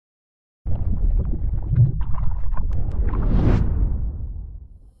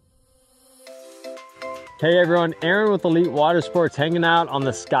Hey everyone, Aaron with Elite Watersports hanging out on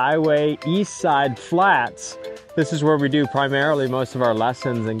the Skyway East Side Flats. This is where we do primarily most of our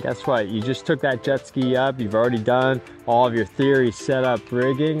lessons, and guess what? You just took that jet ski up, you've already done all of your theory setup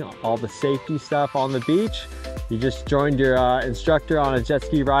rigging, all the safety stuff on the beach. You just joined your instructor on a jet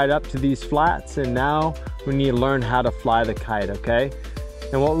ski ride up to these flats, and now we need to learn how to fly the kite, okay?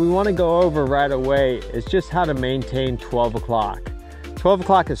 And what we want to go over right away is just how to maintain 12 o'clock. 12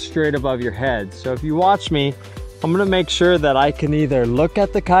 o'clock is straight above your head. So if you watch me, I'm gonna make sure that I can either look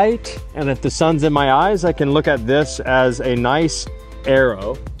at the kite, and if the sun's in my eyes, I can look at this as a nice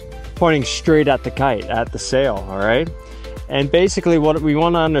arrow pointing straight at the kite, at the sail, all right? And basically what we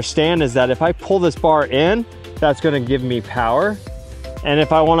wanna understand is that if I pull this bar in, that's gonna give me power. And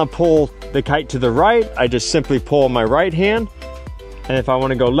if I wanna pull the kite to the right, I just simply pull on my right hand. And if I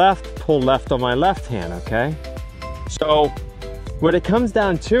wanna go left, pull left on my left hand, okay? So, what it comes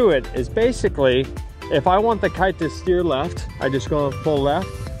down to it is basically, if I want the kite to steer left, I just go pull left.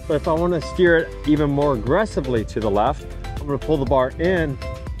 But if I want to steer it even more aggressively to the left, I'm going to pull the bar in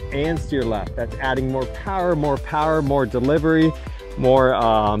and steer left. That's adding more power, more delivery,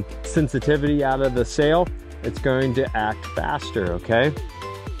 more sensitivity out of the sail. It's going to act faster, okay?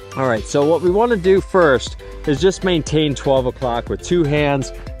 All right, so what we want to do first is just maintain 12 o'clock with two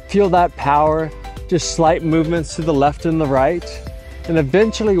hands, feel that power, just slight movements to the left and the right. And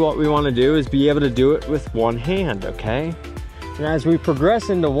eventually what we want to do is be able to do it with one hand, okay? And as we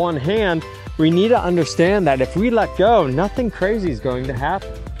progress into one hand, we need to understand that if we let go, nothing crazy is going to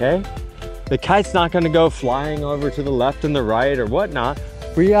happen, okay? The kite's not going to go flying over to the left and the right or whatnot.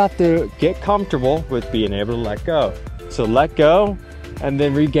 We have to get comfortable with being able to let go. So let go and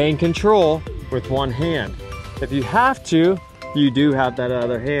then regain control with one hand. If you have to, you do have that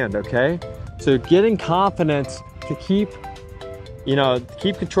other hand, okay? So getting confidence to keep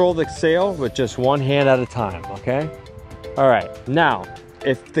control of the sail with just one hand at a time, okay? All right, now,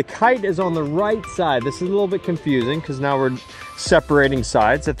 if the kite is on the right side, this is a little bit confusing because now we're separating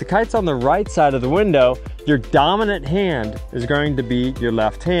sides. If the kite's on the right side of the window, your dominant hand is going to be your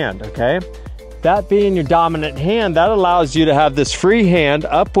left hand, okay? That being your dominant hand, that allows you to have this free hand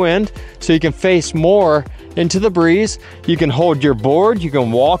upwind so you can face more into the breeze. You can hold your board, you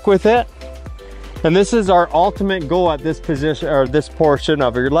can walk with it. And this is our ultimate goal at this position, or this portion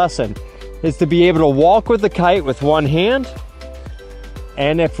of your lesson, is to be able to walk with the kite with one hand.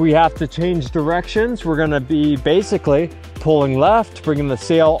 And if we have to change directions, we're gonna be basically pulling left, bringing the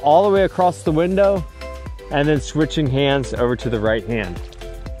sail all the way across the window, and then switching hands over to the right hand.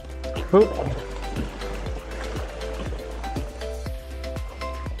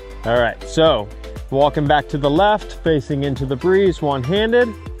 All right, so walking back to the left, facing into the breeze,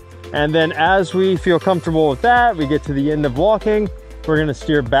 one-handed. And then as we feel comfortable with that, we get to the end of walking, we're gonna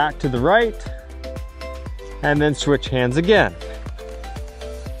steer back to the right and then switch hands again.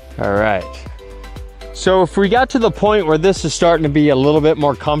 All right. So if we got to the point where this is starting to be a little bit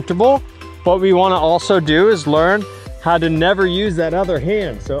more comfortable, what we wanna also do is learn how to never use that other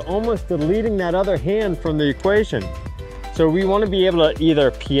hand. So almost deleting that other hand from the equation. So we wanna be able to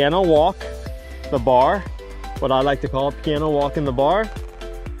either piano walk the bar, what I like to call piano walking the bar.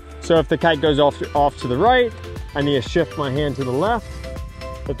 So if the kite goes off to the right, I need to shift my hand to the left.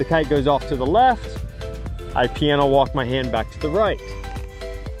 If the kite goes off to the left, I piano walk my hand back to the right.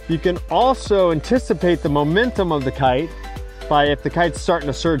 You can also anticipate the momentum of the kite by, if the kite's starting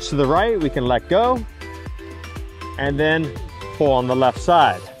to surge to the right, we can let go and then pull on the left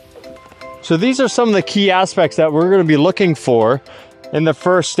side. So these are some of the key aspects that we're going to be looking for in the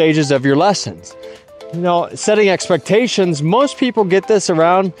first stages of your lessons. You know, setting expectations, most people get this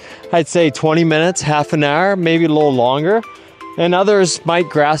around, I'd say 20 minutes, half an hour, maybe a little longer, and others might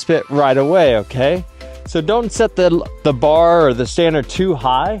grasp it right away, okay? So don't set the bar or the standard too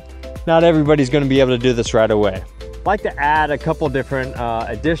high. Not everybody's gonna be able to do this right away. I'd like to add a couple different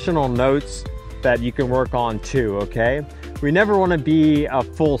additional notes that you can work on too, okay? We never wanna be a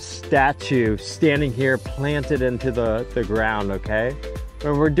full statue standing here planted into the ground, okay?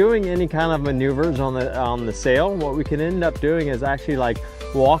 When we're doing any kind of maneuvers on the sail, what we can end up doing is actually like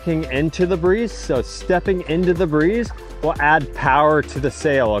walking into the breeze. So stepping into the breeze will add power to the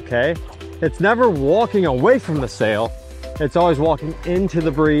sail, okay? It's never walking away from the sail. It's always walking into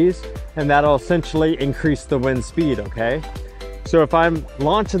the breeze, and that'll essentially increase the wind speed, okay? So if I'm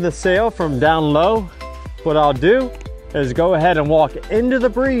launching the sail from down low, what I'll do is go ahead and walk into the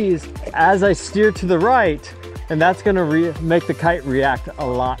breeze as I steer to the right, and that's gonna make the kite react a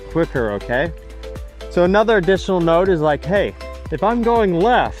lot quicker, okay? So another additional note is like, hey, if I'm going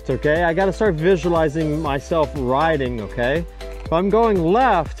left, okay, I gotta start visualizing myself riding, okay? If I'm going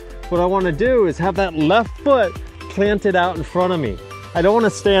left, what I want to do is have that left foot planted out in front of me. I don't want to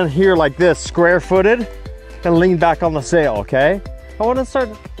stand here like this, square-footed, and lean back on the sail, okay? I want to start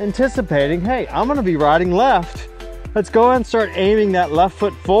anticipating, hey, I'm going to be riding left. Let's go ahead and start aiming that left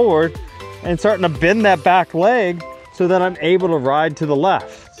foot forward and starting to bend that back leg so that I'm able to ride to the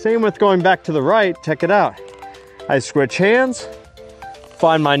left. Same with going back to the right. Check it out. I switch hands,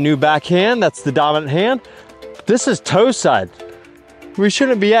 find my new backhand. That's the dominant hand. This is toe side. We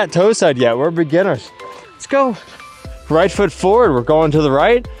shouldn't be at toe side yet. We're beginners. Let's go. Right foot forward. We're going to the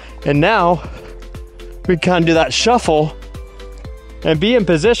right. And now we kind of do that shuffle and be in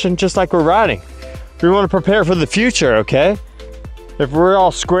position just like we're riding. We want to prepare for the future, okay? If we're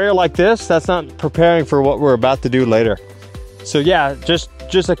all square like this, that's not preparing for what we're about to do later. So yeah, just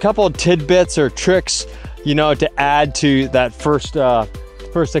a couple of tidbits or tricks, you know, to add to that first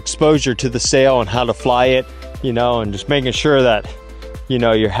exposure to the sail and how to fly it, you know, and just making sure that, you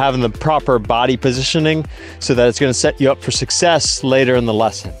know, you're having the proper body positioning so that it's going to set you up for success later in the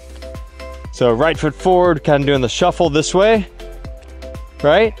lesson. So right foot forward, kind of doing the shuffle this way,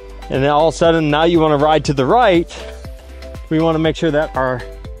 right? And then all of a sudden, now you want to ride to the right. We want to make sure that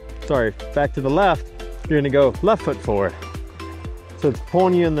back to the left, you're going to go left foot forward. So it's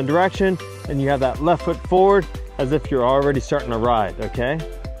pulling you in the direction and you have that left foot forward as if you're already starting to ride, okay?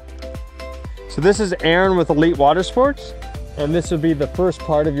 So this is Aaron with Elite Watersports, and this will be the first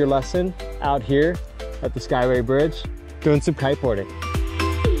part of your lesson out here at the Skyway Bridge doing some kiteboarding.